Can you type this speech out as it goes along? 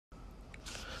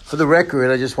For the record,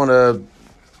 I just want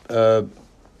to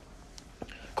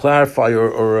clarify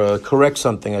or correct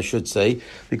something, I should say,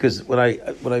 because what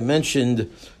I mentioned, in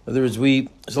other words,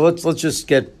 let's just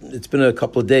get. It's been a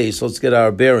couple of days, so let's get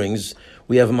our bearings.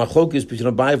 We have a machlokes between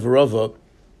Rabbi Avrohom.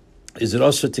 Is it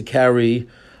also to carry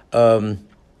in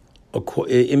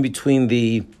between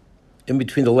the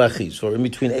lechis, or in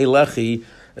between a lechi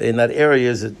in that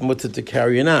area? Is it mutter to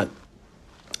carry or not?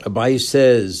 Abaye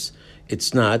says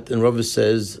it's not, and Rava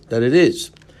says that it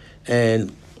is,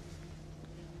 and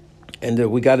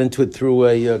we got into it through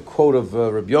a quote of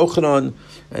Rabbi Yochanan,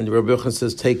 and Rabbi Yochanan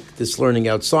says take this learning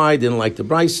outside. Didn't like the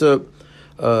brisa.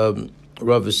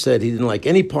 Rava said he didn't like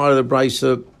any part of the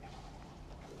brisa,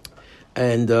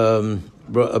 and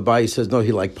Abaye says no,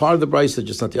 he liked part of the brisa,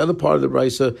 just not the other part of the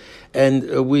brisa.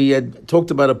 And we had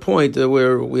talked about a point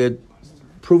where we had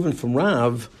proven from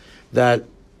Rav that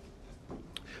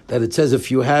it says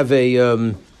if you have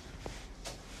that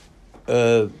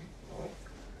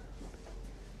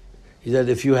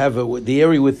if you have the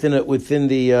area within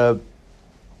the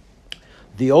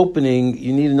opening,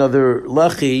 you need another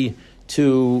lechi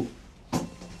to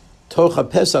tocha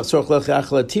pesach tzorch lechi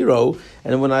achla tiro.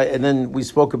 And then we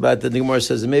spoke about that. The Gemara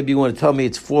says maybe you want to tell me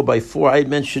it's 4x4. I had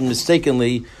mentioned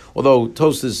mistakenly, although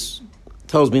Tosas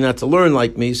tells me not to learn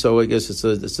like me, so I guess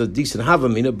it's a decent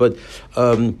havamina, but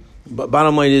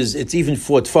bottom line is it's even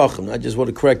 4 tfachim. I just want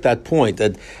to correct that point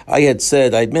that I had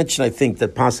mentioned, I think,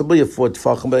 that possibly a 4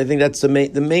 tfachim, but I think that's the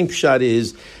main pshat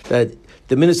is that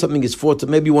the minute something is 4,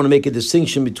 maybe you want to make a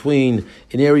distinction between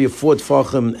an area of 4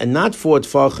 tfachim and not 4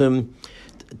 tfachim,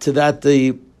 to that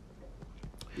the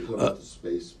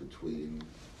space between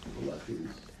the lechis.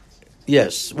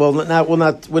 Yes, well,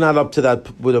 we're not up to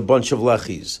that with a bunch of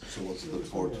lechis. So what's the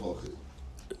 4 tfachim?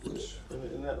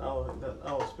 In that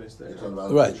hour space there. You're talking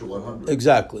about Right. picture 100.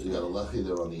 Exactly. So you got a lechi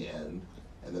there on the end,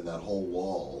 and then that whole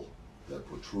wall that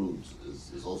protrudes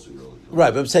is also your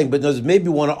right. But I'm saying, maybe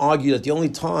you want to argue that the only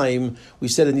time we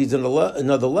said it needs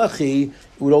another lechi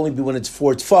would only be when it's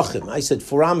 4 tfachim. I said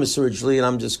 4 amas originally, and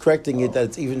I'm just correcting it that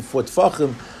it's even 4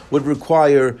 tfachim would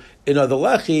require another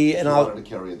lechi, and I'll to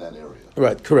carry in that area.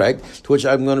 Right, correct. To which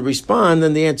I'm going to respond,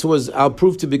 and the answer was I'll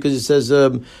prove to, because it says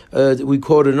we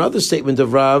quote another statement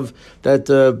of Rav that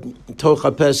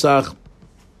Tocha Pesach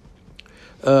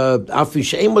even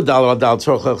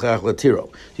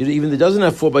it doesn't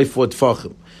have 4x4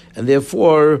 tfachim, and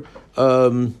therefore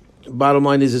bottom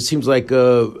line is it seems like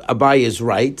Abaye is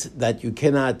right that you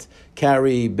cannot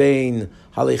carry Bain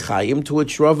Halechayim, to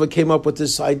which Rava came up with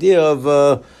this idea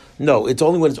of no, it's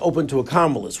only when it's open to a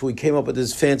carmelist. We came up with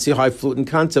this fancy highfalutin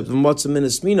concept of matzah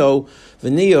minismino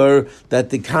veneer, that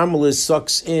the carmelist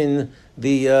sucks in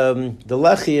the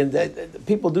lechi, and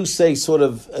people do say sort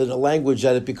of in a language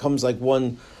that it becomes like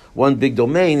one big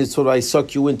domain. It's sort of I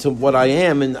suck you into what I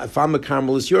am, and if I'm a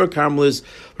carmelist, you're a carmelist.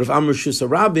 But if I'm a Rishus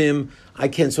Harabim, I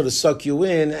can sort of suck you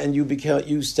in, and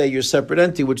you stay your separate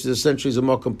entity, which is essentially a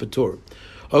Mokum Patur.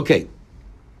 Okay.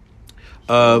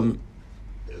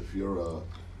 If you're a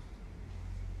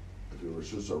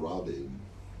Rishus Harabim,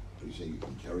 are you saying you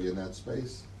can carry in that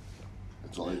space?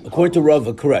 According to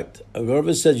Rava, correct.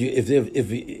 Rava says if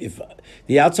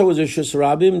the outside was a Rishus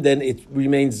Harabim, then it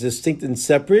remains distinct and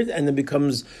separate, and then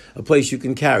becomes a place you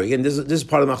can carry. And this is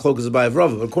part of Machlokas by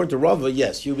Rava. But according to Rava,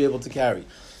 yes, you'll be able to carry.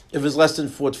 If it's less than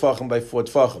 4 tfachim by 4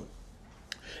 tfachim.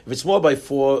 If it's more than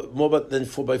 4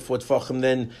 by 4 tfachim,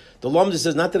 then the Lomda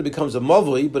says not that it becomes a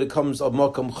mavui, but it becomes a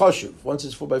makam chashiv. Once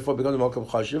it's 4 by 4, it becomes a makam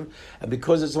chashiv, and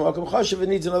because it's a makam chashiv, it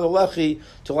needs another lechi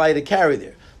to allow you to carry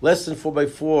there. Less than 4 by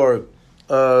 4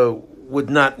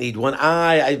 would not need one.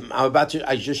 I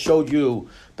just showed you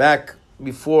back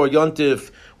before Yontif,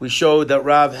 we showed that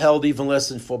Rav held even less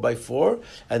than 4 by 4,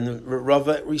 and Rav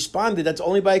responded that's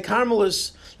only by a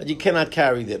carmelist that you cannot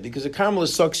carry there, because a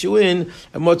carmelist sucks you in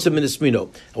and motzah minismino.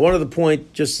 And one other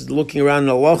point, just looking around in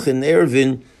Allah in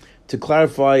Eruvin, to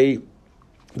clarify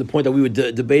the point that we were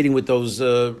debating with those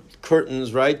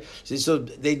curtains, right? So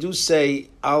they do say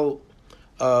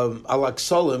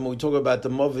Al-Aksalim, when we talk about the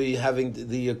Mavi having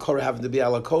the Korah having to be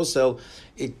Al-Akosel,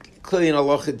 it clearly in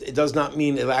Allah it does not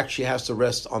mean it actually has to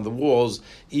rest on the walls,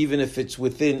 even if it's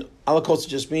within. Al-Akosel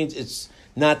just means it's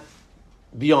not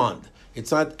beyond. It's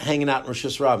not hanging out in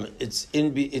Rishus Harabim. It's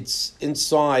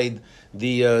inside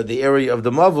the area of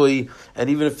the Mavi, and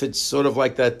even if it's sort of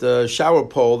like that shower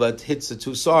pole that hits the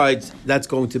two sides, that's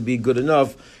going to be good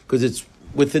enough because it's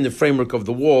within the framework of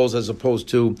the walls as opposed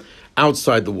to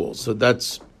outside the walls. So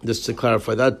that's just to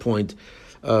clarify that point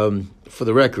for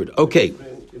the record. Okay.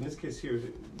 In this case here,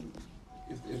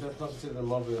 if that's not considered a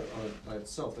matter by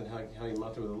itself, then how you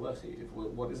matter with a lechi?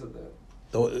 What is it then?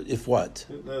 If what?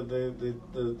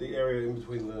 The area in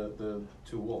between the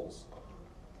two walls.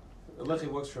 The lechi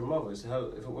works for a mavi. So how,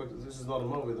 if it works, this is not a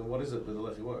mavi, then what is it that the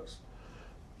lechi works?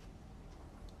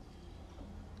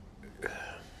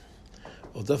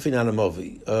 Well, definitely not a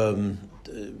mavi.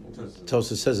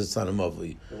 Tosa says it's not a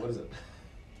mavi. Then what is it?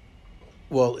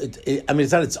 Well, I mean,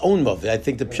 it's not its own mavi. I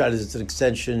think the pshat is it's an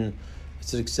extension.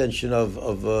 It's an extension of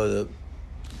the.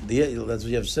 That's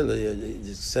what you have said. The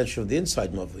extension of the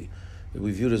inside mavi.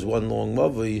 We view it as one long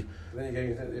mavi. Then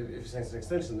if you're saying it's an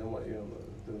extension, then what?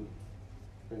 Then,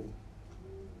 I mean,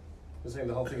 you're saying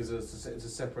the whole thing is it's a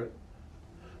separate.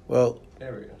 Well.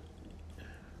 Area.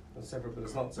 It's separate, but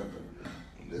it's not separate.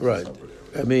 Right.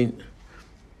 I mean.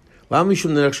 If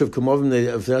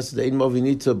that's the ein mavi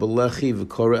nita belechi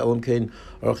v'kora elam kein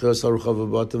archios arucha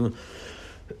v'batim.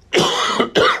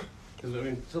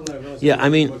 Yeah, I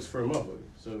mean. Works for a mavi.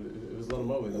 So if it's not a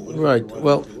mavi, then what is right. It?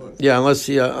 Well, yeah. Unless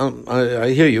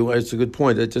I hear you. It's a good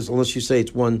point. It just unless you say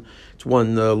it's one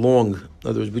long. In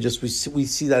other words, we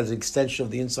see that as an extension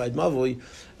of the inside mavi,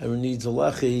 and it needs a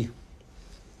lechi.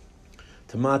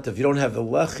 Tamata. If you don't have the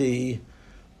lechi,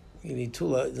 you need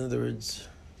two. In other words,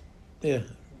 yeah.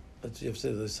 But you have to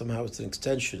say that somehow it's an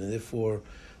extension, and therefore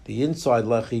the inside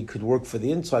lechi could work for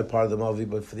the inside part of the mavi,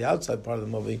 but for the outside part of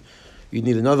the mavi, you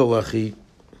need another lechi.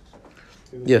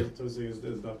 Yeah. So it's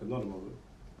not a mavi.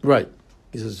 Right.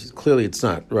 He says clearly it's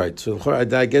not right. So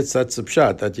I guess that's a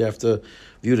pshat that you have to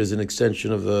view it as an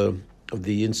extension of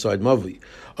the inside mavi.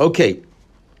 Okay.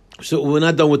 So we're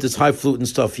not done with this high flute and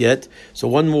stuff yet. So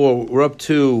one more. We're up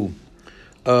to.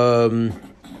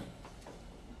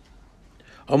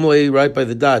 Amalei, right by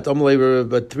the dot. Amalei, we're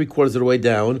about 3/4 of the way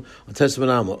down. Testament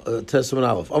Aleph.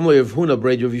 Amalei of Huna,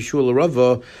 Braid of Yeshua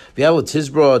Rava. V'yavel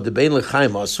Tizbra the Bein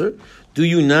Lechaim Aser. Do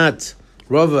you not,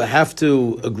 Rava, have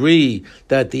to agree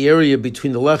that the area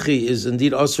between the lechi is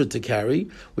indeed Aser to carry,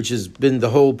 which has been the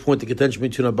whole point of contention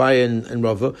between Abaye and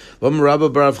Rava. V'am Rabba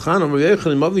Barav Chan Amar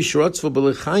Yechon Mavi Shiratzva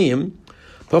B'Lechaim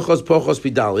Pochos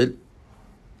B'Dalid.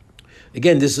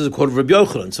 Again, this is a quote of Rabbi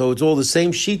Yochanan, so it's all the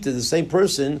same sheet to the same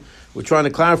person. We're trying to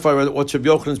clarify what's Rabbi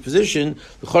Yochanan's position.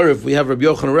 If we have Rabbi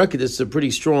Yochanan record, it's a pretty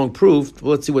strong proof.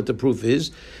 Well, let's see what the proof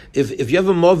is. If you have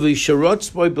a mavi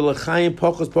sharotz boy b'lechayim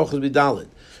pochos b'dalit,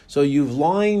 so you've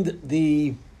lined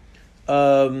the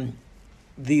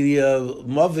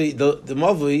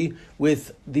mavi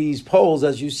with these poles,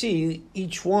 as you see,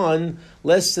 each one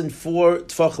less than 4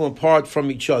 tefachim apart from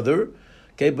each other,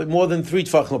 okay, but more than 3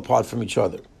 tefachim apart from each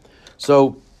other.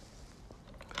 So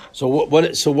what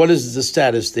is the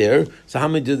status there? So how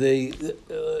many do they?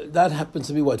 That happens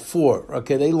to be what 4?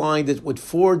 Okay, they lined it with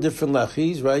 4 different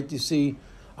lechis, right? You see,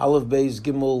 Aleph, Beis,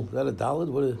 Gimel. Is that a Daled?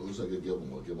 What? It looks like a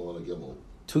Gimel and a Gimel.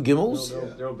 2 Gimels? No,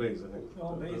 they're all Beis, I think.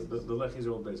 The lechis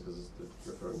are all Beis because it's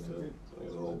referring to.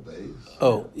 They're all Beis.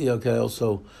 Oh, yeah. Okay.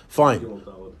 Also, fine.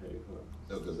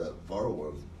 Because that far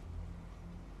one.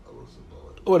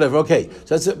 Whatever. Okay.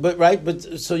 So that's it.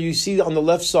 But so you see on the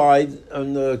left side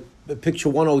on the picture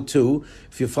 102.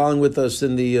 If you're following with us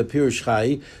in the Pirush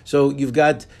Chai, so you've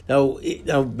got now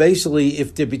basically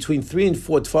if they're between 3 and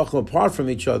 4 tefachim apart from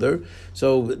each other,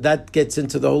 so that gets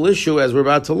into the whole issue as we're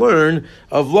about to learn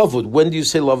of lavud. When do you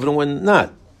say lavud and when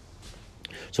not?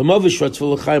 So Mavishratz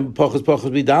v'lechaim pachas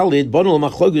b'dalid banu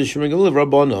l'machlokes Shimon Gamliel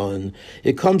Rabbanan.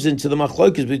 It comes into the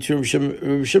machlokes between Shimon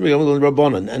Gamliel and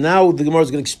Rabbanan. And now the Gemara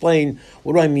is going to explain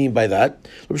what do I mean by that.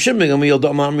 Shimon Gamliel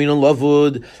da'amar min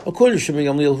lavud. According to Shimon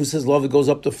Gamliel, who says lavud goes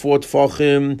up to 4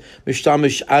 tefachim,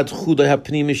 mishtamish ad chudai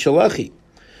hapnimi shalachi.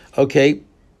 Okay,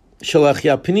 shalachi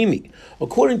hapnimi.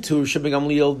 According to Shimon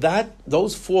Gamliel, that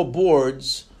those 4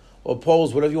 boards or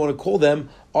poles, whatever you want to call them,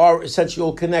 are essentially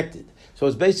all connected. So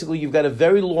it's basically you've got a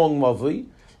very long mavi,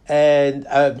 and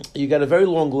you got a very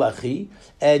long lechi,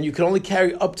 and you can only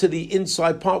carry up to the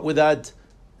inside part without. Is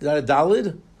that a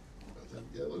dalid?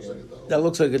 Yeah, it looks like a dalid. That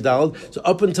looks like a dalid. So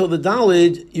up until the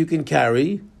dalid you can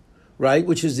carry, right,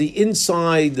 which is the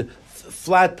inside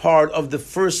flat part of the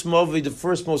first mavi, the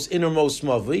first most innermost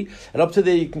mavi, and up to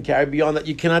there you can carry. Beyond that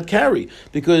you cannot carry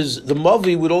because the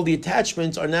mavi with all the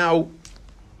attachments are now.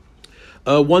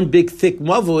 One big thick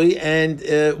mavui and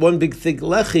one big thick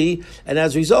lechi, and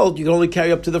as a result, you can only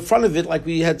carry up to the front of it, like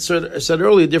we had said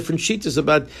earlier. Different sheetas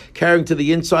about carrying to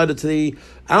the inside or to the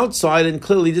outside, and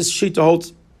clearly this sheeta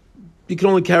holds. You can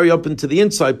only carry up into the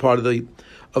inside part of the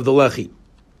lechi.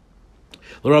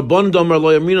 Rabbanan damar lo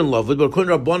yamin lavud, but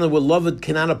according to Rabbanan, where lavud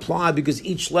cannot apply because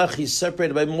each lechi is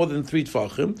separated by more than 3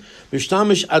 tefachim.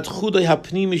 Mishtamish ad chudai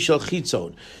hapnimi shel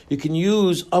chitzon. You can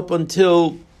use up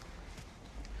until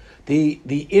the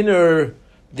inner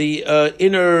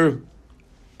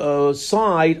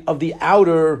side of the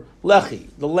outer lechi,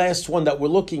 the last one that we're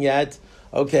looking at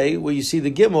okay, where you see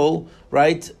the gimel,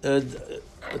 right?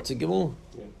 What's a gimel?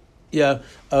 Yeah,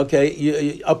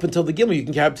 okay. Up until the gimel, you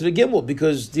can carry up to the gimel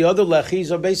because the other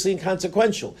lechis are basically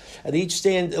inconsequential, and each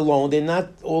stand alone. They're not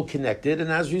all connected,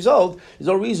 and as a result, there's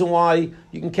no reason why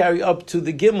you can carry up to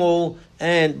the gimel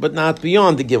but not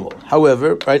beyond the gimel.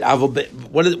 However, right?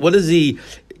 What is the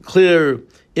clear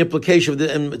implication of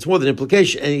the? And it's more than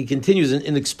implication. And he continues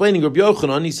in explaining Rabbi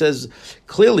Yochanan. He says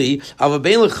clearly,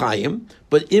 avabein lechayim,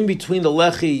 but in between the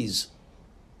lechis.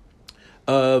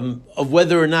 Of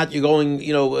whether or not you're going,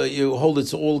 you hold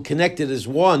it's all connected as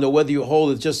one, or whether you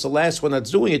hold it's just the last one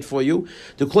that's doing it for you,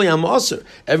 the kliyam aser.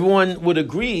 Everyone would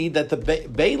agree that the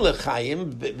bein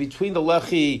lechayim, between the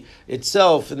lechi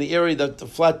itself and the area that the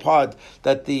flat part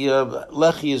that the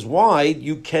lechi is wide,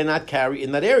 you cannot carry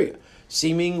in that area.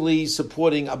 Seemingly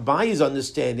supporting Abayi's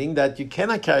understanding that you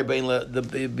cannot carry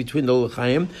between the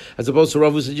lechayim, as opposed to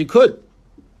Rav who said you could.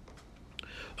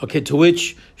 Okay, to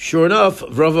which, sure enough,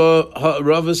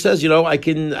 Rava says, I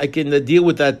can deal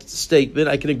with that statement.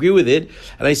 I can agree with it,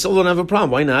 and I still don't have a problem.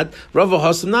 Why not? Rava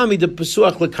hasamnami de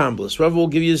pesuach lekamblis. Rava will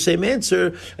give you the same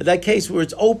answer. In that case, where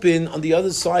it's open on the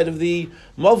other side of the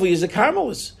mavli is a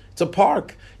carmelis. It's a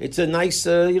park. It's a nice,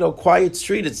 quiet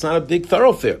street. It's not a big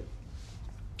thoroughfare.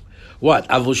 What?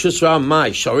 Avul shusra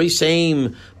mai shari.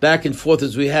 Same back and forth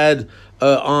as we had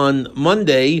on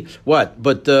Monday. What?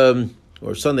 But.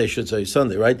 Or Sunday, I should say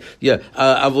Sunday, right? Yeah.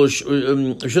 Sorry,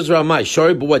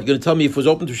 but what? You're going to tell me if it was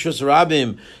open to Rishus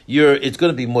Rabim, it's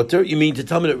going to be mutter? You mean to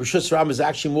tell me that Rishus Rabim is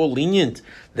actually more lenient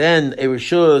than a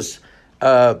Rishus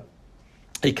a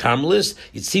Carmelist?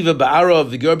 Yitziva Ba'ara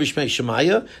V'Ger B'Shmei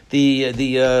Shemaya.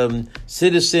 The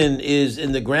citizen is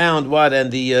in the ground. What?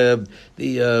 And the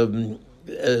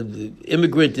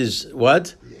immigrant is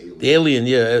what? The alien,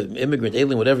 immigrant,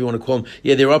 alien, whatever you want to call them.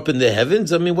 Yeah, they're up in the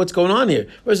heavens. I mean, what's going on here?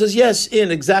 Where it says, yes,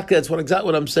 exactly, that's exactly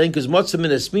what I'm saying, because Motzim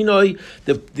and Esminoi,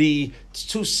 the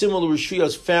two similar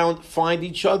Rishuyas find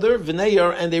each other,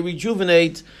 V'neyar, and they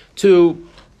rejuvenate to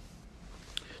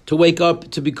wake up,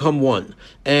 to become one.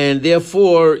 And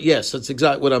therefore, yes, that's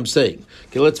exactly what I'm saying.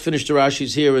 Okay, let's finish the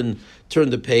Rashis here and turn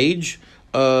the page.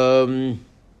 Vatlot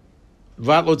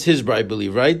Hizbra, I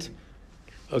believe, right?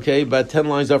 Okay, about 10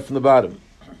 lines up from the bottom.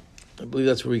 I believe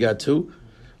that's where we got to.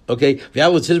 Okay,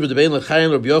 don't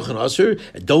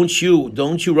you,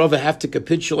 Rava, have to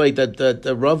capitulate that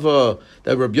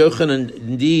Rabbi Yochanan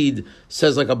indeed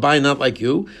says like a buy, not like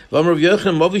you. Okay,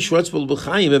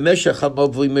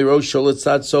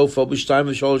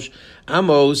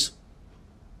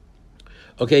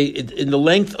 in the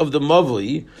length of the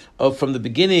mavli, from the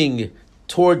beginning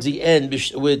towards the end,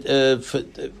 with at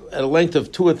a length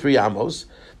of 2 or 3 amos.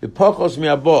 There is no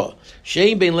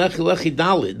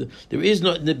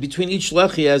between each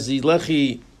lechi, as the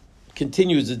lechi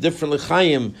continues, the different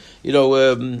lechayim,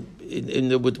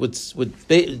 with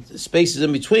spaces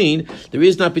in between. There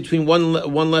is not between one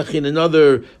lechi and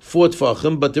another 4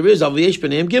 tfachim, but there is alvyesh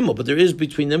b'neim gimel, but there is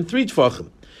between them 3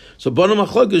 tfachim. So Bonam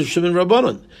Achlok Shimon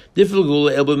Rabbanon. They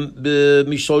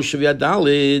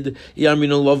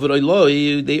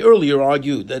earlier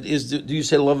argued that do you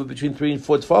say love between 3 and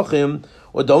 4 tfachim,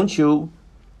 or don't you?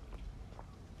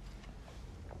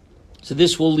 So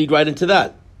this will lead right into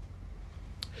that.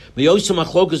 From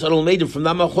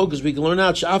that machlokas we can learn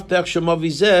out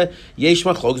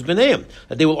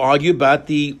that they will argue about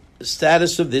the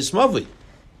status of this mavi.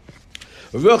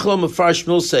 Rabbi Avrohom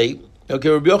Stulberger say, okay,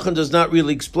 Rabbi Yochanan does not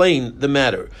really explain the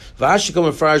matter. V'ashikam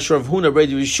Mefarash Rav Huna Brei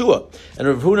Yeshua, and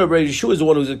Rav Huna Brei Yeshua is the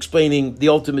one who's explaining the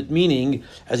ultimate meaning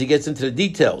as he gets into the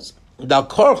details. Dal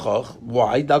Korchach,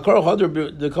 why? Dal Korchach,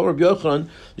 the Rabbi Yochanan,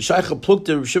 the Shaykha Pluk,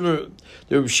 the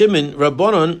Reb Shimon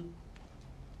Rabbanon,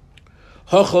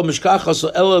 Hochel Mishkachas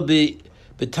Ela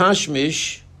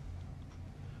B'Tashmish.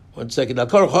 1 second. Dal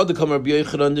Korchach, the Rabbi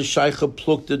Yochanan, the Shaykha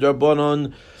Pluk, the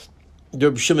Rabbanon, the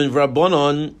Reb Shimon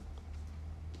Rabbanon.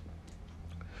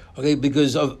 Okay,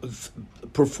 because of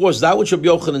perforce that which Rabbi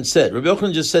Yochanan said. Rabbi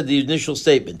Yochanan just said the initial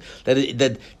statement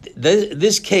that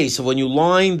this case of when you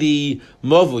line the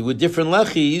mavli with different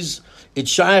lechis, it's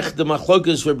shaykh the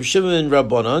machlokas Rabbi Shimon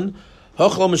Rabbanon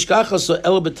hochlo mishkachas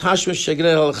el betashmish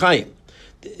shegrei halachayim.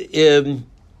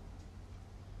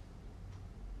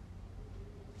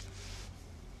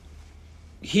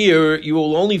 Here you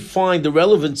will only find the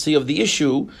relevancy of the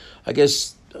issue, I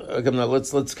guess.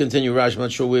 Let's continue, Rash. I'm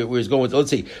not sure where he's going with it. Let's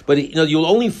see. But you'll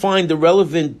only find the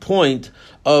relevant point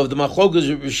of the machlokas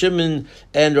Rabbi Shimon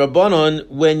and Rabbanon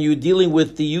when you're dealing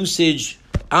with the usage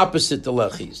opposite the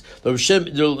lechis. The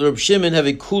Rabbi Shimon have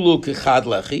a kulu kechad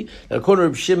lechi. Now, according to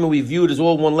Rabbi Shimon, we view it as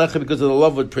all one lechi because of the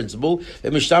lovud principle.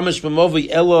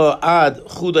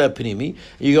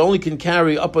 You only can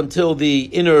carry up until the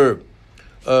inner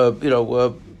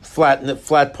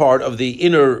flat part of the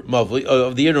inner mavli,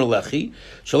 of the inner lechi.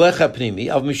 Shalecha pnimi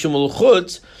av mishum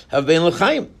l'chutz have bein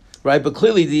l'chaim. Right, but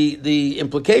clearly the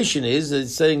implication is,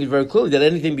 it's saying it very clearly, that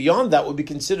anything beyond that would be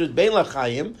considered bein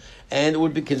l'chaim, and it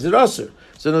would be considered usher.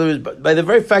 So in other words, by the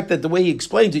very fact that the way he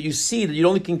explains it, you see that you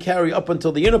only can carry up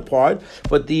until the inner part,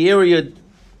 but the area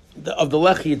of the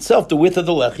lechi itself, the width of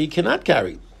the lechi, cannot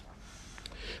carry.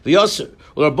 The usher.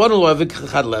 Well, but according to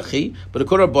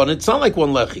Rabbanan, it's not like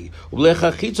one lechi.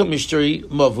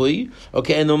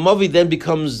 Okay, and the mavi then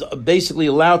becomes basically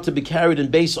allowed to be carried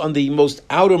and based on the most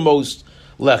outermost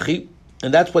lechi,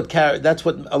 and that's what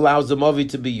allows the mavi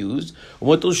to be used.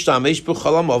 And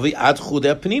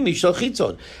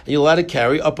you're allowed to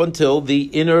carry up until the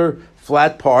inner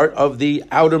flat part of the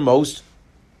outermost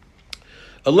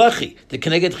lechi. The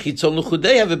keneged chitzon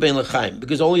l'chudei have a bein l'chaim,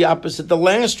 because only opposite the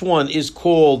last one is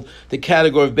called the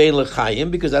category of bein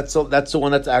l'chaim, because that's the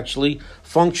one that's actually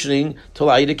functioning to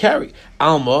allow you to carry.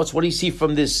 Alma, it's what do you see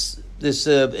from this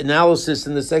analysis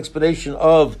and this explanation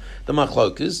of the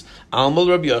machlokas? Alma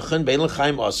Rabbi Yochanan bein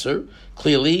l'chaim aser.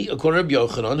 Clearly, according to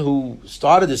Rabbi Yochanan, who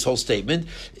started this whole statement,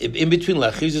 in between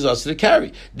lechis is aser to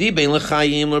carry. Di bein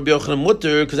l'chaim Rabbi Yochanan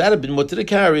mutter, because that had been mutter to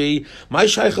carry. My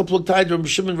shaycha plugtayed Rabbi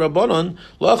Shimon Rabbanon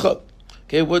lacha.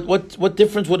 Okay, what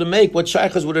difference would it make? What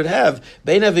shaychas would it have?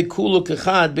 Bein avikulu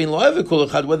kechad, bein lo avikulu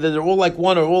kechad, whether they're all like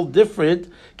one or all different.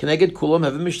 Can I get kulam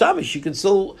have a mishtamish? You can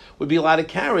still would be allowed to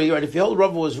carry. Right? If the whole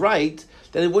Rava was right,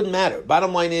 then it wouldn't matter.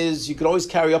 Bottom line is, you could always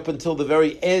carry up until the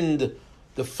very end,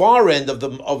 the far end of the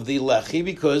lechi,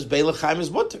 because bein l'chaim is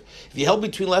mutter. If you held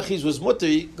between lechis was mutter,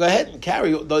 go ahead and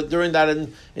carry during that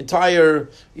entire,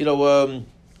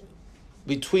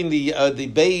 between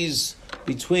the bays,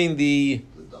 between the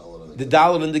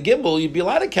dalet and the gimel, you'd be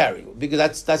allowed to carry, because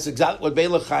that's exactly what bein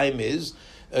l'chaim is.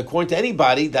 According to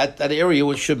anybody, that area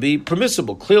which should be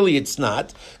permissible. Clearly, it's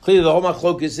not. Clearly, the whole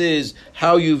machlokus is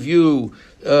how you view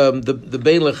the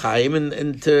bein l'chaim,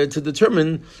 and to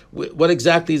determine what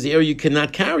exactly is the area you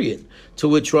cannot carry in. To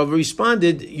which Rav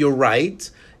responded, "You're right.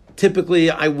 Typically,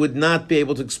 I would not be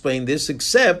able to explain this,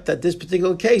 except that this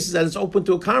particular case is that it's open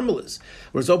to a carmelist.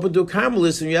 Where it's open to a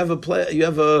carmelist, and you have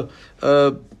a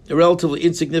relatively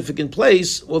insignificant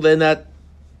place. Well, then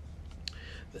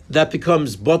that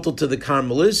becomes bottled to the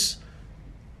carmelists,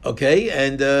 okay,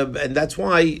 and that's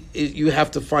why you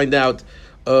have to find out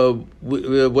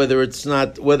whether or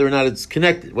not it's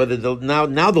connected. Whether now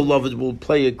the loved will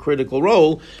play a critical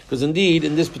role, because indeed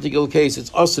in this particular case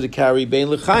it's also to carry bein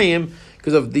l'chaim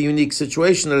because of the unique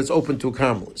situation that it's open to a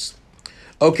carmelist.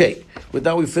 Okay, with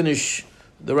that we finish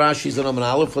the Rashi's on Amman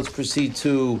Aleph. Let's proceed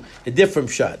to a different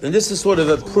shot. And this is sort of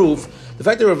a proof. The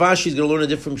fact that Rav Ashi is going to learn a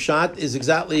different shot is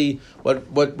exactly what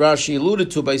Rashi alluded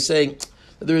to by saying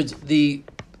that there is the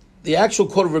actual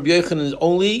quote of Rabbi Yochanan is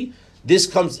only this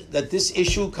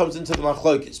issue comes into the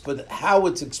machlokes, but how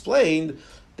it's explained,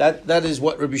 that is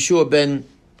what Rabbi Shua ben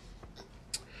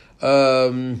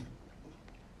Rav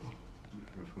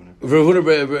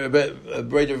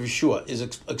Shua is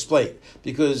explained,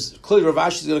 because clearly Rav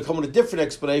Ashi is going to come with a different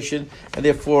explanation, and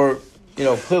therefore,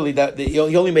 clearly that he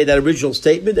only made that original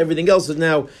statement. Everything else is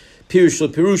now pirush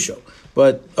l'pirusho.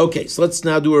 But okay, so let's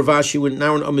now do Rav Ashi. We're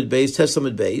now in Amid Beis, Tes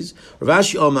Amid Beis. Rav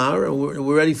Ashi Omar, and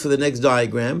we're ready for the next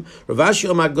diagram. Rav Ashi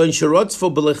Omar goin sherotzfo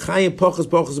b'lechayim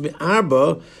pochas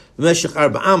mi'arba b'meshech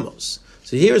arba amos.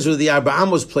 So here's where the arba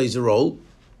amos plays a role.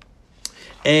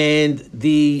 And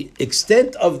the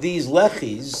extent of these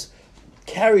lechis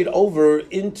carried over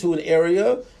into an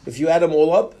area, if you add them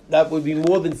all up, that would be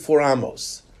more than 4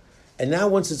 amos. And now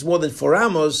once it's more than 4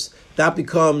 amos, that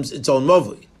becomes its own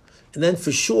movli. And then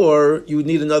for sure, you would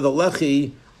need another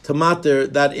lechi to matter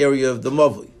that area of the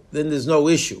movli. Then there's no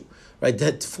issue, right?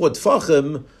 That for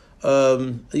tfachim,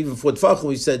 even for tfachim,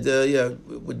 we said, it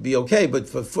would be okay, but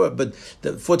the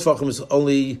for tfachim is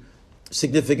only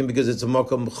significant because it's a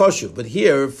makom choshev. But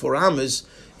here, for amos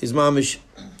is mamish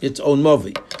its own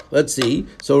movi. Let's see.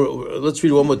 So let's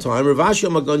read one more time. Rav Ashi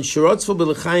Amagon Shirotzfo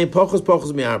b'lechayim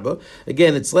pochos mi'arba.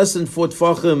 Again, it's less than 4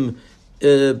 tfachim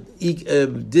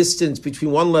distance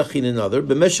between one lechi and another.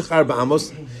 B'meshech arba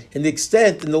amos, in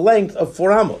the length of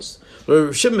 4 amos.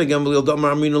 If you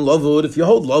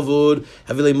hold lavud,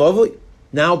 havilei movi,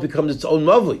 now it becomes its own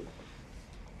movi.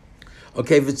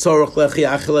 Okay, v'tzorach lechi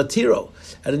achilatiro,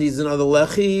 and it needs another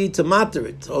lechi to matter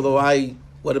it. Although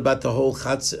what about the whole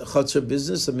chatzar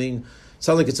business? I mean, it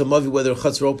sounds like it's a movie whether a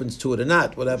chatzar opens to it or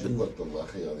not. What happened?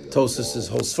 Tosas'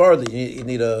 whole svardi. You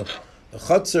need a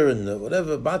chatzar and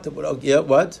whatever. Yeah,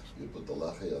 what? You put the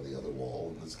lechi on the other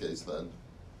wall in this case then?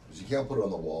 Because you can't put it on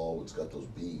the wall. It's got those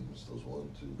beams, those 1,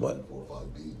 2, 3, 4,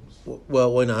 5 beams.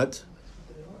 Well, why not?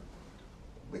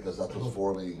 because that's what's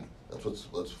forming. That's what's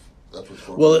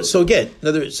forming. Well, so again,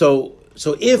 so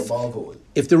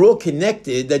if they're all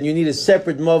connected, then you need a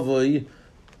separate mavui.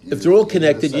 If they're all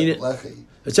connected, you need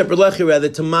a separate lechi rather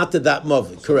to mata that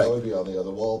mavui. So correct. that would be on the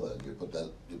other wall. Then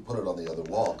you put it on the other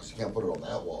wall because you can't put it on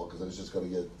that wall because then it's just going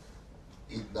to get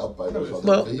eaten up by those other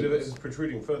but feet. if it's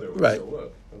protruding further, it will Right. still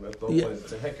work. And that's the whole point. If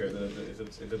it's a hecker, then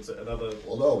if it's another.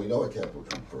 Well, no, we know it can't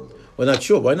protrude further. We're not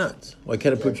sure. Why not? Why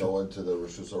can't it It can't protrude? go into the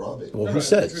Rishus Harabim. Well, No, who it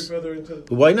says? protrude further into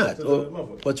Why not? into the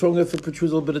mavui. What's wrong if it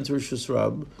protrudes a little bit into Rishus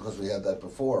Rab? Because we had that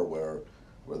before, where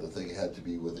the thing had to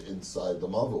be inside the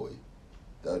Mavui.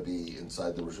 That would be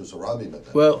inside the Rishus Harabim at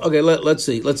that Well, point. okay. Let's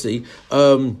see.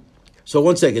 So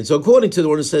 1 second. So according to the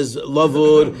one that says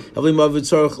lavud,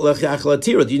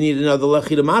 do you need another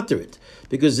lechi to matter it?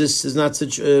 Because this is not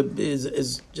such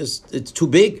is just it's too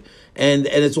big and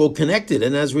it's all connected,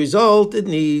 and as a result, it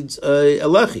needs a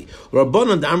lechi.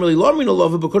 Rabbanan, I'm really loving a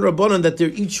love because Rabbanan that they're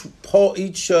each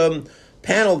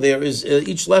panel there is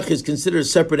each lechi is considered a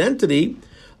separate entity.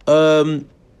 Lo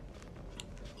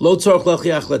tzarich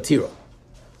lechi achlatira.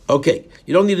 Okay,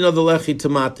 you don't need another lechi to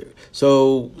matter.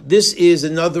 So this is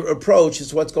another approach.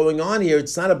 It's what's going on here.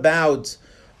 It's not about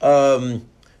you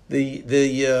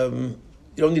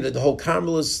don't need the whole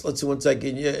Carmelist. Let's see 1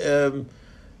 second.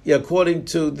 According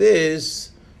to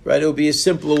this, right, it would be a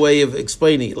simpler way of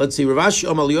explaining it. Let's see. Ravashi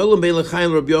Omal Yolam Bein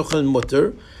L'Chaim Rabbi Yochanan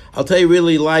Mutter. I'll tell you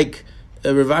really like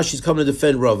Ravashi's coming to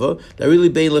defend Rava. That really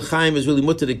Bein L'Chaim is really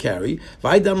mutter to carry.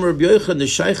 V'aydam Rabbi Yochanan the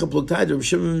Shaycha Plugtayt Rabbi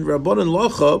Shimon Rabbanan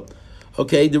Locha.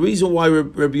 Okay, the reason why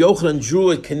Rabbi Yochanan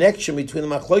drew a connection between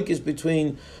the machlokes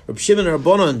between Rabbi Shimon and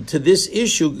Rabbanan to this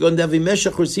issue,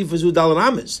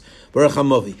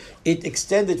 it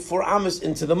extended 4 amas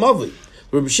into the mavi.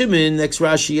 Rabbi Shimon, next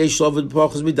Rashi,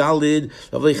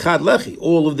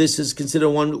 all of this is considered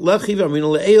one lechi.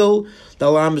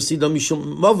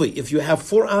 If you have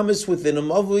 4 amas within a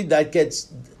mavi, that gets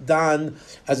done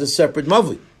as a separate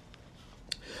mavi.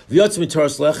 And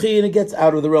it gets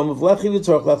out of the realm of lechi.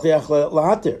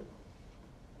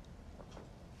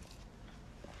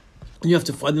 And you have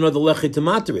to find another lechi to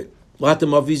matter it.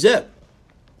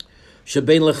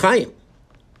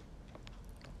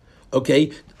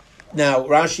 Okay. Now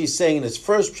Rashi is saying in his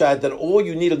first pshat that all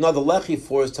you need another lechi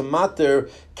for is to matter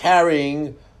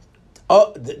carrying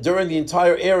during the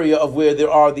entire area of where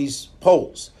there are these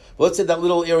poles. Well, let's say that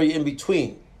little area in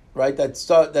between. Right, that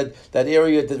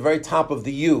area at the very top of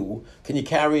the U, can you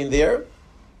carry in there?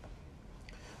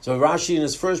 So Rashi in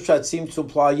his first shot seems to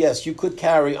imply, yes, you could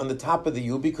carry on the top of the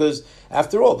U because,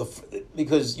 after all,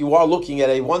 because you are looking at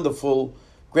a wonderful,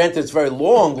 granted it's very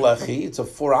long lechi, it's a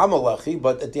 4 amma lechi,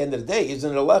 but at the end of the day,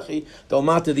 isn't it a lechi? They'll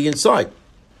matter the inside.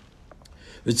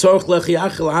 But from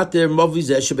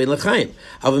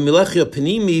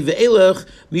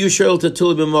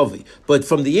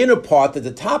the inner part at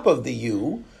the top of the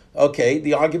U, okay,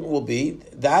 the argument will be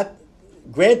that,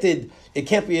 granted, it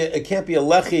can't be a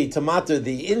lechi to matter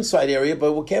the inside area,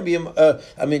 but it can be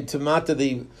to matter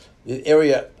the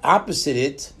area opposite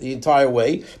it the entire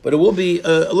way, but it will be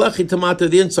a lechi to matter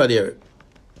the inside area.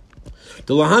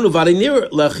 The lahanu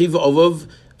varinir lechi v'ovov.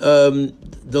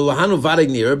 The lahanu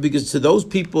varinir, because to those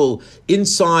people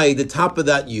inside the top of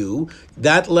that U,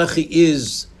 that lechi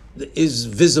is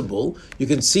visible. You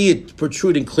can see it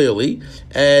protruding clearly,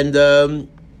 and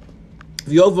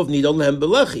and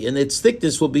its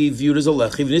thickness will be viewed as a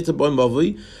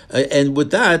lechi, and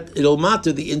with that, it'll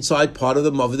matter the inside part of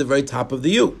the mavi, the very top of the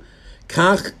U.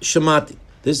 Kach shamati.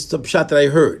 This is the pshat that I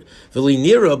heard.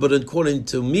 V'linira, but according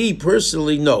to me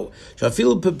personally, no. I'm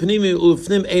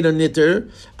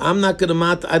not going to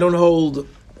mat. I hold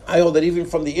that even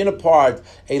from the inner part,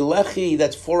 a lechi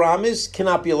that's 4 amis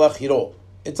cannot be a lechi at all.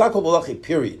 It's not called a lechi,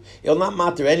 period. It'll not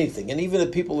matter anything, and even the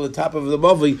people at the top of the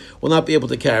mavi will not be able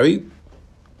to carry.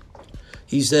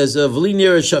 He says,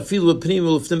 "V'linira shafilu pnimi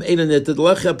ulfnim einanet the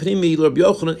lechi pnimi l'Rabbi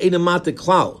Yochanan einamate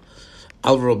klal."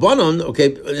 Al Rabbanon, okay,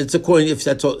 it's according if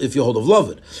you hold of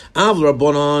Lovid. Al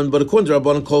Rabbanon, but according to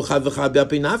Rabbanon, kol chad v'chad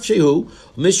b'api nafshehu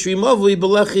mishri mavui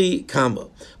b'lechi kama.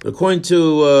 But according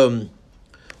to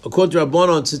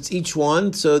Rabbanon, since each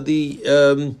one, so the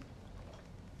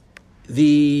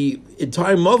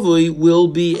entire mavui will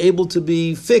be able to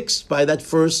be fixed by that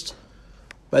first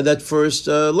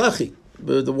lechi,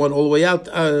 the one all the way out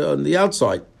on the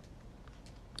outside.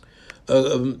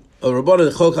 With the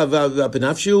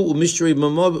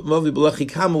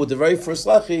very first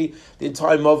lechi, the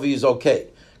entire mavi is okay.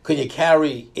 Can you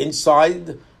carry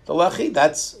inside the lechi?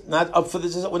 That's not up for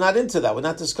this. We're not into that. We're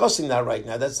not discussing that right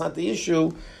now. That's not the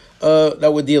issue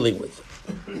that we're dealing with.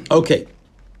 Okay.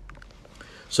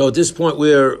 So at this point,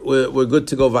 we're good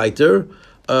to go weiter.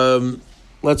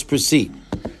 let's proceed.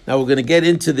 Now we're going to get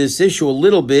into this issue a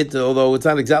little bit, although it's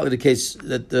not exactly the case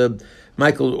that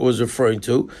Michael was referring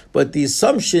to. But the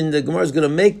assumption the Gemara is going to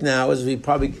make now, as we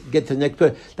probably get to the next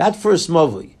part, that first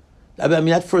mavli,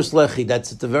 that first lechi,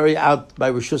 that's at the very out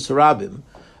by Rishus Harabim.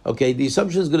 Okay, the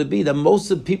assumption is going to be that most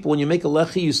of the people, when you make a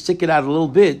lechi, you stick it out a little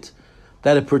bit,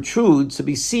 that it protrudes to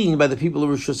be seen by the people of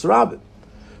Rishus Harabim.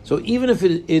 So even if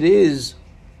it is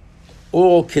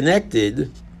all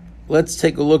connected, let's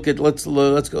take a look at let's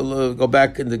go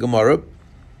back in the Gemara.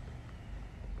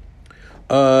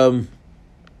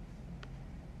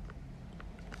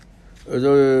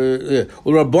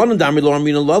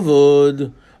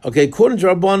 Okay, according to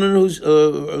Rabbanan, who's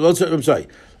I'm sorry,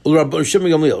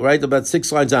 right, about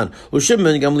 6 lines on.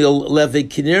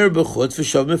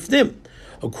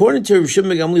 According to Rav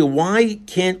Shimon Gamliel, why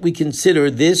can't we consider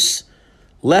this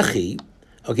lechi?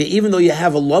 Okay, even though you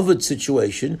have a loved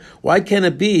situation, why can't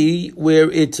it be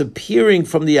where it's appearing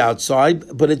from the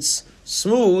outside, but it's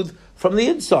smooth from the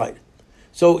inside?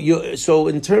 So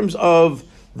in terms of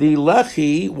the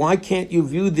lechi, why can't you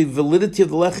view the validity of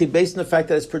the lechi based on the fact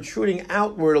that it's protruding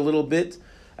outward a little bit,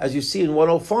 as you see in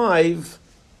 105?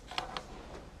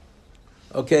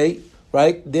 Okay,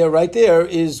 right there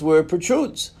is where it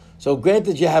protrudes. So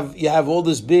granted, you have all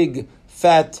this big,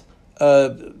 fat,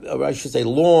 I should say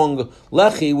long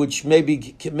lechi, which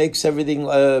maybe makes everything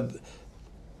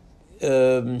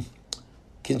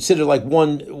considered like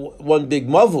one big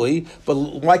mavli. But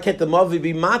why can't the mavli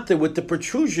be matter with the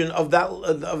protrusion of that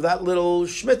little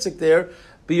schmitzik there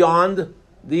beyond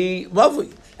the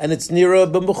mavli? And it's nearer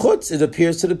b'mechutz. It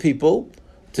appears to the people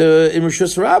in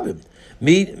Rishus Harabim.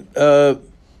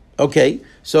 Okay,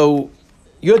 so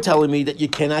you're telling me that you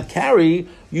cannot carry.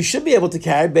 You should be able to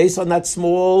carry based on that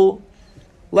small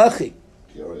lechi.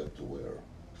 Carry up to where?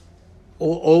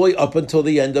 All the way up until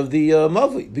the end of the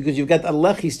mavli, because you've got that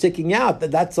lechi sticking out.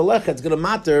 That's a lechi. It's going to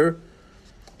matter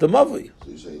the mavli. So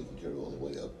you say you can carry all the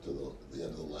way up to the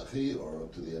end of the lechi, or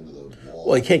up to the end of the wall?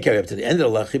 Well, you can't carry up to the end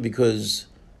of the lechi because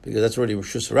that's already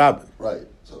Rishus Harabim. Right.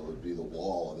 So it would be the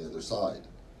wall on the other side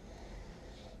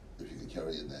if you could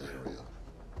carry it in that area.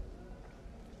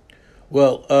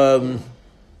 Well,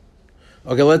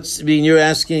 okay. You're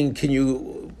asking, can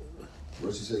you?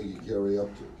 Where's he saying you can carry up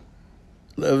to?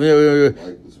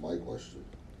 This is my question.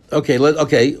 Okay.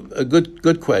 A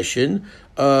good question.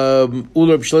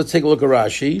 Let's take a look at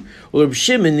Rashi.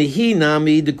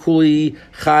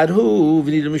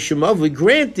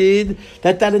 Granted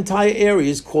that entire area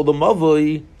is called a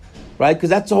mavui, right? Because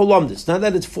that's the whole lumdus. Now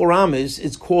that it's 4 amas,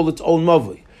 it's called its own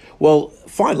mavui. Well,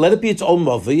 fine, let it be its own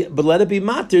mavli, but let it be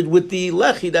mattered with the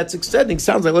lechi that's extending.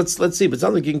 Sounds like, let's see, but it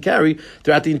sounds like you can carry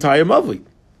throughout the entire mavli.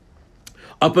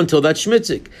 Up until that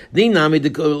shmitzik.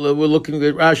 We're looking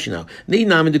at Rashi now.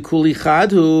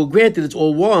 Granted, it's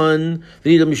all one.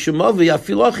 The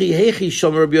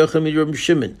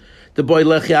boy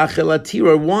lechi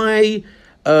achelatira. Why,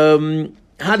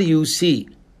 how do you see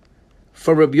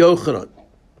from Rabbi Yochanan?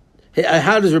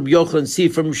 How does Rabbi Yochanan see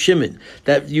from Shimon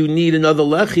that you need another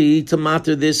lechi to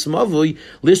matter this mavui?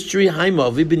 Listri hai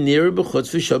mavui b'nir b'chutz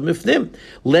v'shav mifnim.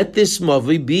 Let this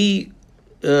mavui be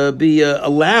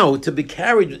allowed to be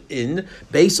carried in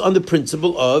based on the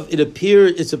principle of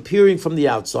it's appearing from the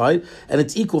outside and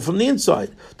it's equal from the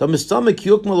inside. Because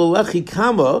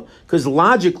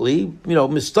logically,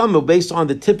 mistama, based on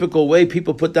the typical way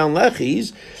people put down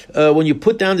lechis, when you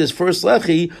put down this first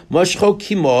lechi, mashcho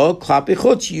kimo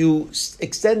klapechutz, you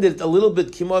extend it a little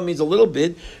bit. Kimo means a little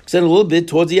bit, extend a little bit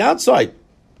towards the outside.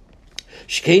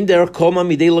 Okay,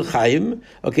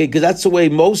 because that's the way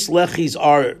most lechis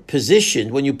are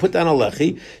positioned. When you put down a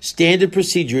lechi, standard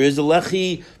procedure is the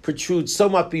lechi protrudes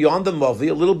somewhat beyond the mavi,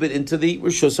 a little bit into the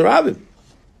Rishus Harabim.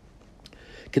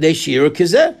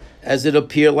 As it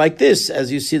appear like this,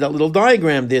 as you see that little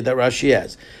diagram there that Rashi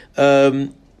has.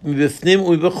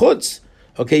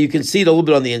 Okay, you can see it a little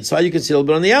bit on the inside, you can see it a little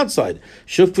bit on the outside.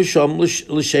 Shuk v'sham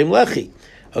l'shem lechi.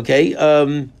 Okay,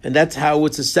 and that's how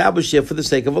it's established here for the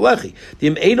sake of a lechi.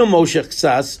 The eino moshech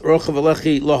ksas rochav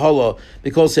lechi lahala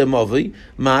because mavi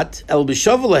mat el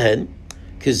b'shav lehen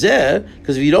kazeh.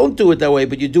 Because if you don't do it that way,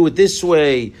 but you do it this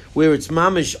way, where it's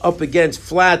mamish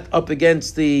flat up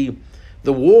against the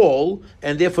wall,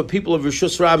 and therefore people of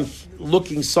Rishus Harabim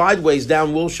looking sideways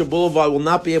down Wilshire Boulevard will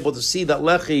not be able to see that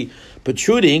lechi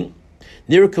protruding.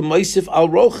 Nir k'maisif al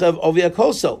rochav ovi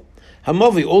akosel.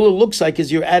 Hamavi, all it looks like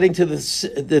is you're adding to the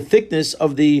thickness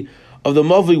of the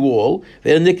mavi wall.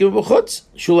 And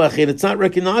it's not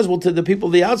recognizable to the people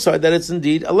of the outside that it's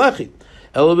indeed a lechi.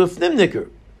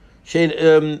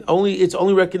 It's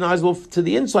only recognizable to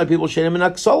the inside people.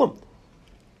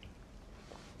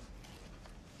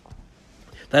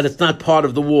 that it's not part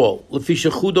of the wall. Because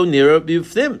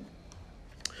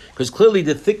clearly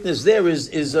the thickness there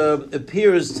is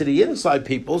appears to the inside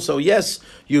people. So yes,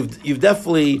 you've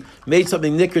definitely made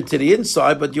something nicker to the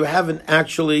inside, but you haven't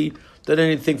actually done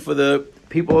anything for the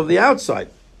people of the outside.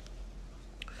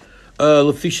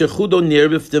 So since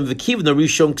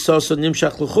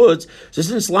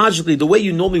logically the way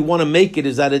you normally want to make it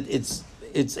is that it's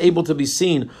able to be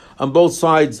seen on both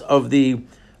sides of the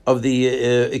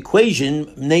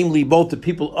equation, namely both the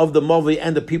people of the Mavi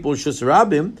and the people of Shus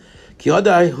Rabim.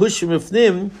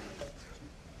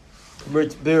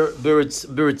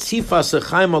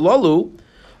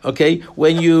 Okay,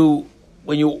 when you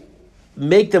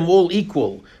make them all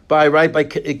equal by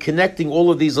connecting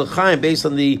all of these l'chaim based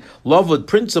on the Lavud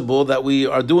principle that we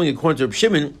are doing according to Reb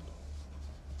Shimon,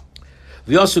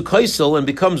 v'yasu kaisel, and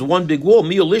becomes one big wall.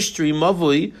 Miolistri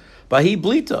mavui bahi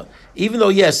blita. Even though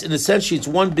yes, in essentially it's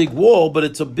one big wall, but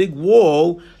it's a big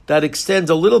wall that extends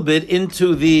a little bit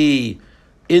into the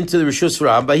Rishus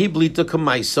Ram, bahi blita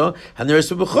kamaisa, and there is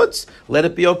some b'chutz. Let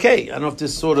it be okay. I don't know if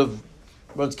this sort of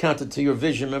runs counter to your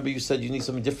vision. Remember you said you need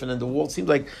something different in the wall. It seems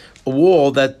like a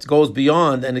wall that goes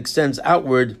beyond and extends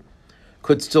outward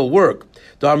could still work.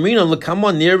 Because we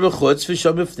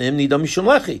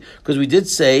did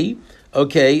say,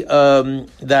 okay,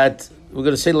 that we're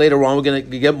going to say later on, we're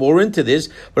going to get more into this,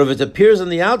 but if it appears on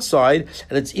the outside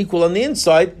and it's equal on the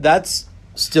inside, that's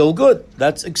still good.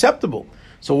 That's acceptable.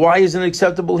 So why isn't it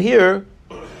acceptable here?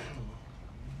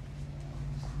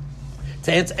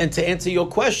 To answer your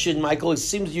question, Michael, it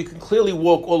seems you can clearly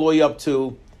walk all the way up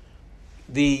to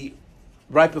the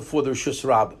right before the Rishus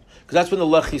Rabbim, because that's when the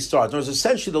lechi starts. Whereas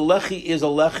essentially the lechi is a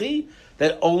lechi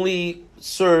that only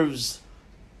serves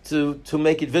to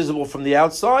make it visible from the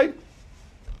outside.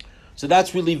 So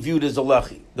that's really viewed as a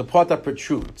lechi, the part that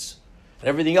protrudes. And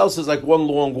everything else is like one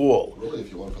long wall. Really,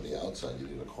 if you want from the outside, you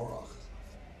need a korach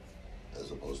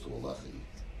as opposed to a lechi.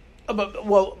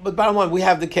 But bottom line, we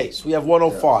have the case. We have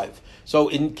 105. Yeah. So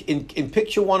in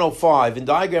picture 105, in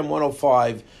diagram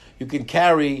 105, you can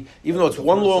carry, even though it's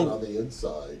one long... on the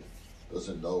inside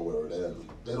doesn't know where it ends.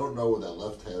 They don't know where that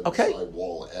left-hand side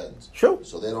wall ends. True.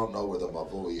 So they don't know where the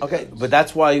mavui ends. Okay, but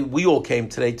that's why we all came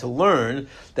today to learn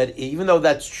that even though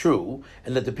that's true,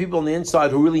 and that the people on the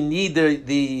inside who really need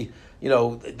they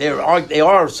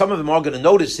are, some of them are going to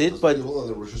notice it, but... people on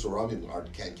the Rishus Harabim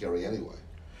can't carry anyway.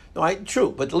 No,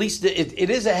 true, but at least it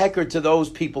is a hecker to those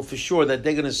people for sure that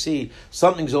they're going to see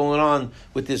something's going on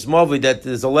with this mavi, that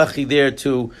there's a lechi there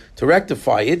to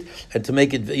rectify it and to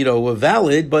make it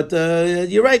valid. But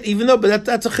you're right, but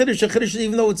that's a chiddush. A chiddush,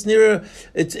 even though it's nearer,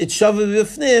 it's shavu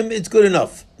b'fnim, it's good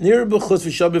enough. Nearer b'chutz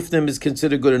v'shavu b'fnim is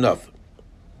considered good enough.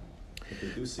 If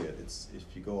they do see it, it's if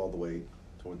you go all the way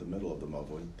toward the middle of the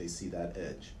mavi, they see that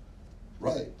edge.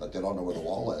 Right, but they don't know where the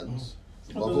wall ends.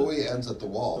 The mavui ends at the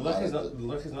wall. The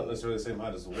lechi is not necessarily the same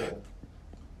height as the wall.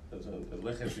 The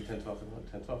lechi has to be 10 tefachim, right?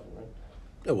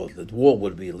 Yeah, well, the wall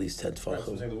would be at least 10 tefachim. Right,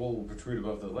 so I'm saying the wall will protrude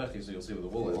above the lechi, so you'll see where the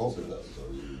wall ends.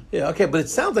 Yeah, okay, but it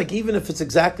sounds like even if it's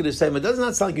exactly the same, it does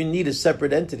not sound like you need a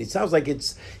separate entity. It sounds like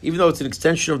it's, even though it's an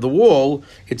extension of the wall,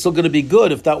 it's still going to be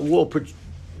good if that wall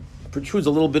protrudes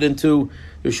a little bit into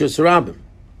the Rishus Harabim.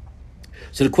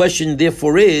 So the question,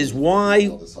 therefore, is why...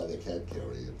 On the side they can't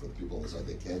carry, and for the people on the side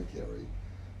they can carry,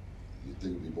 you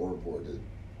think it would be more important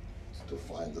to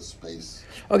find the space.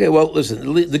 Okay, well,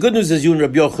 listen. The good news is you and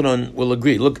Rabbi Yochanan will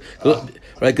agree. Look,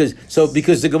 right?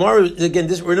 Because the Gemara again,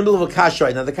 we're in the middle of a kasha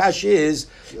right now. The kasha is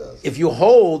if you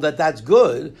hold that that's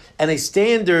good, and a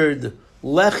standard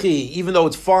lechi, even though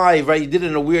it's 5, right? You did it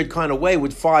in a weird kind of way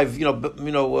with 5,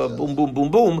 boom, boom,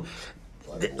 boom, boom.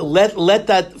 Let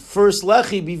that first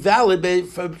lechi be valid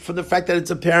from the fact that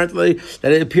it's apparently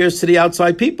that it appears to the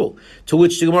outside people. To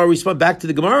which the Gemara responds back to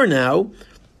the Gemara now.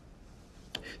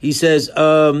 He says,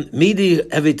 "Midi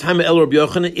have a time el Rabbi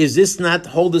Yochanan." Is this not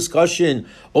whole discussion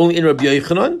only in Rabbi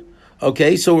Yochanan?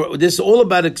 Okay, so this is all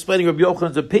about explaining Rabbi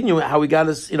Yochanan's opinion, how he got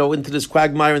us, into this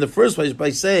quagmire in the first place by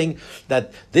saying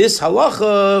that this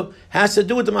halacha has to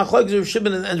do with the machlokes of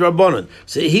Shimon and Rabbanan.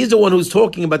 So he's the one who's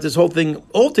talking about this whole thing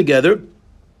altogether.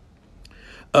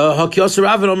 Okay,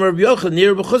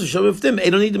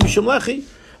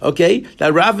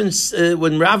 that Ravin,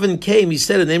 when Ravin came, he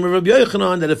said in the name of Rabbi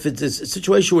Yochanan that if it's a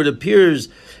situation where it appears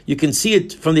you can see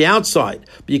it from the outside,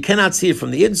 but you cannot see it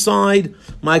from the inside,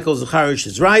 Michael Zacharish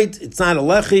is right. It's not a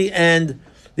lechi, and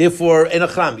therefore in a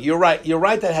cham. You're right. You're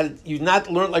right that had you not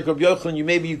learned like Rabbi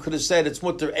Yochanan, you could have said it's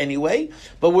mutter anyway.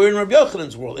 But we're in Rabbi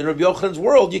Yochanan's world. In Rabbi Yochanan's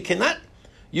world, you cannot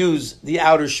use the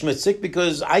outer schmitzik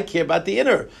because I care about the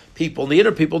inner people. And the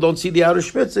inner people don't see the outer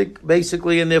schmitzik,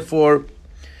 basically, and therefore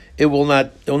it will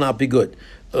not be good.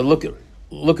 Look at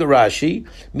look at Rashi.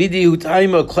 Midi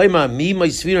hutaima klema mi my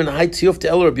svir and high tiyuf to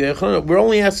el Rabbi Yochanan. We're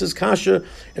only asked this kasha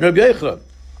and Rabbi Yochanan.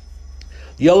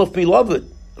 The Elef Milavid,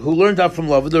 who learned out from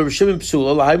Lavid, the Rabbi Shimon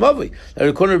Psula Lahai Mavi. Now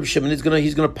according to Rabbi Shimon,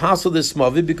 he's gonna passel this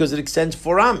Mavi because it extends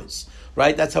 4 amas.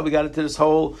 Right? That's how we got into this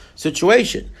whole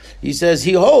situation. He says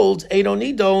he holds Eino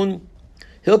Nidon.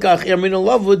 Hilkach Ermin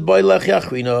Lavid by Lech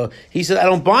Yachrina. He said, I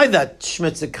don't buy that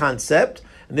Shmitza concept.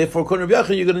 And therefore, according to Rabbi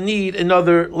Yochanan, you're going to need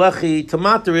another lechi to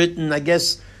matter it. And I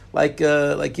guess, like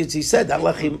Yitzi said, that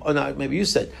lechi, or not, maybe you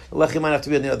said, the lechi might have to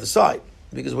be on the other side.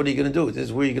 Because what are you going to do? This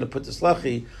is where you're going to put this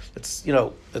lechi. That's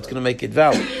going to make it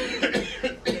valid.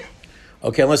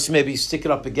 Okay, unless you maybe stick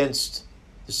it up against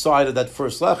the side of that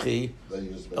first lechi,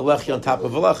 a lechi on top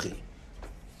of a lechi. No,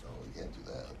 you can't do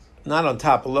that. Not on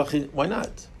top of lechi. Why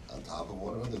not? On top of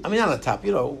one another. I mean, not on top.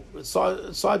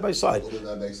 Side by side. Well, then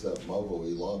that makes that movo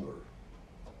longer.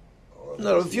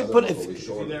 No, if you put if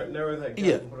you narrow that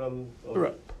gap and put it on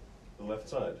right. the left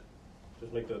side,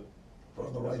 just make the. Put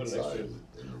on the right side.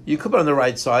 You could put on the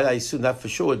right side. I assume that for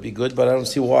sure would be good, but I don't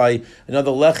see why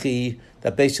another lechi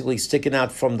that basically sticking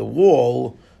out from the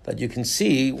wall that you can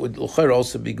see would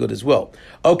also be good as well.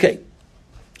 Okay,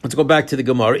 let's go back to the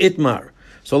Gemara Itmar.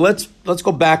 So let's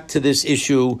go back to this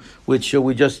issue which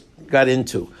we just got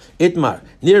into. Itmar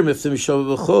near miftim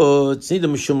shavachot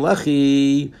nidam mishum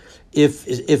lechi. If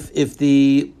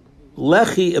the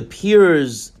lechi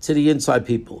appears to the inside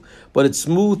people, but it's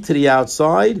smooth to the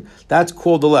outside, that's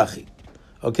called the lechi.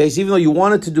 Okay, so even though you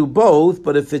wanted to do both,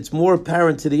 but if it's more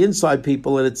apparent to the inside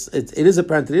people and it is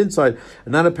apparent to the inside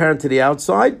and not apparent to the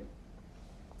outside,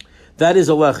 that is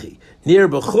a lechi. Near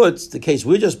bechutz, the case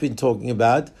we've just been talking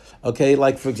about, okay,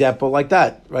 like for example, like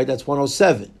that, right? That's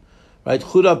 107, right?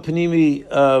 Chuda panimi,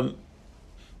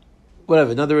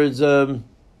 whatever. In other words,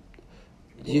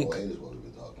 108 is what we've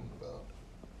been talking about.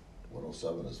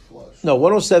 107 is flush. No,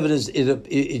 107 is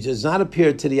it does not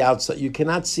appear to the outside. You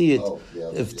cannot see it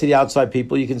to the outside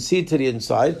people. You can see it to the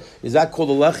inside. Is that called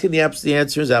a lechi? The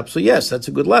answer is absolutely yes. That's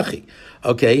a good lechi.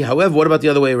 Okay. However, what about the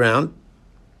other way around?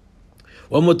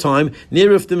 One more time.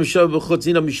 Near if the mishav b'chutz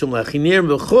nina mishum lechi. Near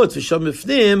b'chutz v'shav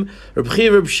mifnim Reb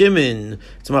Chia Reb Shimon.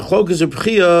 It's machlokas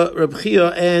Reb Chia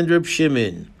and Reb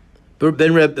Shimon.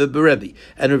 Ben Rebbe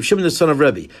and Reb Shimon the son of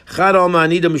Rebbe.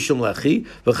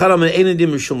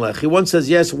 One says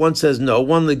yes, one says no.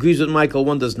 One agrees with Michael,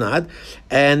 one does not.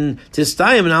 And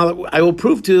Tistayim, and I will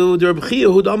prove to the Reb Chia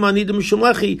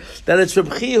that it's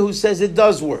Reb Chia who says it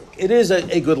does work. It is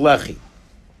a good lechi.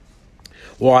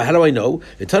 Why? How do I know?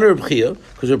 It's under Reb Chia,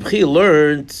 because Reb Chia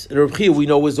learned, and Reb Chia we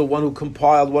know was the one who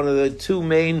compiled one of the 2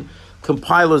 main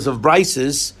compilers of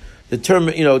brises. The term,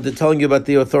 they're telling you about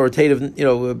the authoritative,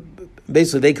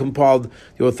 basically they compiled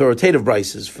the authoritative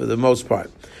brises for the most part.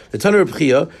 The Tanur Reb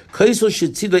Chia,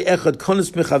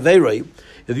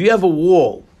 if you have a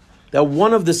wall, that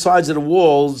one of the sides of the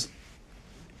walls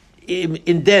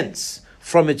indents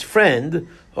from its friend,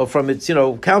 or from its,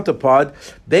 counterpart,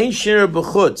 whether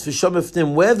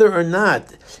or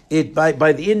not it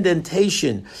by the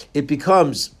indentation it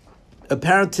becomes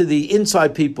apparent to the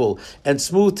inside people and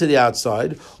smooth to the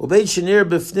outside, or whether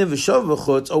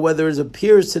it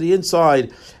appears to the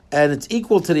inside and it's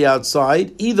equal to the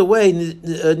outside, either way,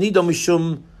 nidam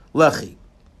mishum lechi.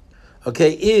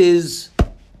 Okay, it's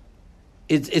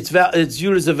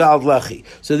viewed as a valid lechi.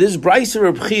 So this Brisa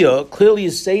Reb Chia clearly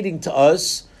is stating to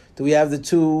us that we have the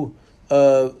 2.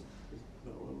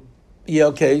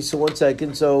 Okay. So 1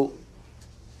 second. So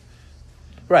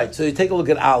right. So you take a look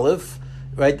at Aleph.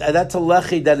 Right, and that's a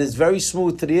lechi that is very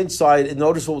smooth to the inside and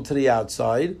noticeable to the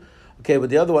outside. Okay, but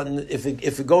the other one, if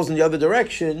it goes in the other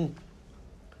direction,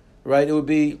 right, it would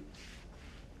be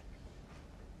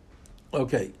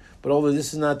okay. But although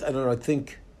this is not, I don't know, I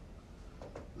think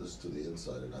this is to the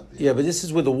inside and not the but this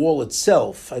is with the wall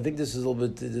itself. I think this is a little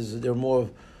bit. They're more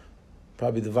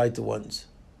probably the vital ones.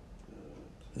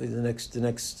 I think the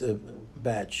next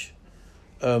batch.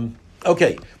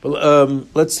 Okay, but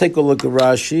let's take a look at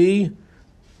Rashi.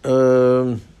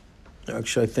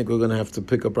 Actually, I think we're going to have to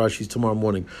pick up Rashi's tomorrow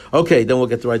morning. Okay, then we'll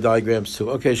get the right diagrams too.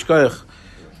 Okay, shkoyach.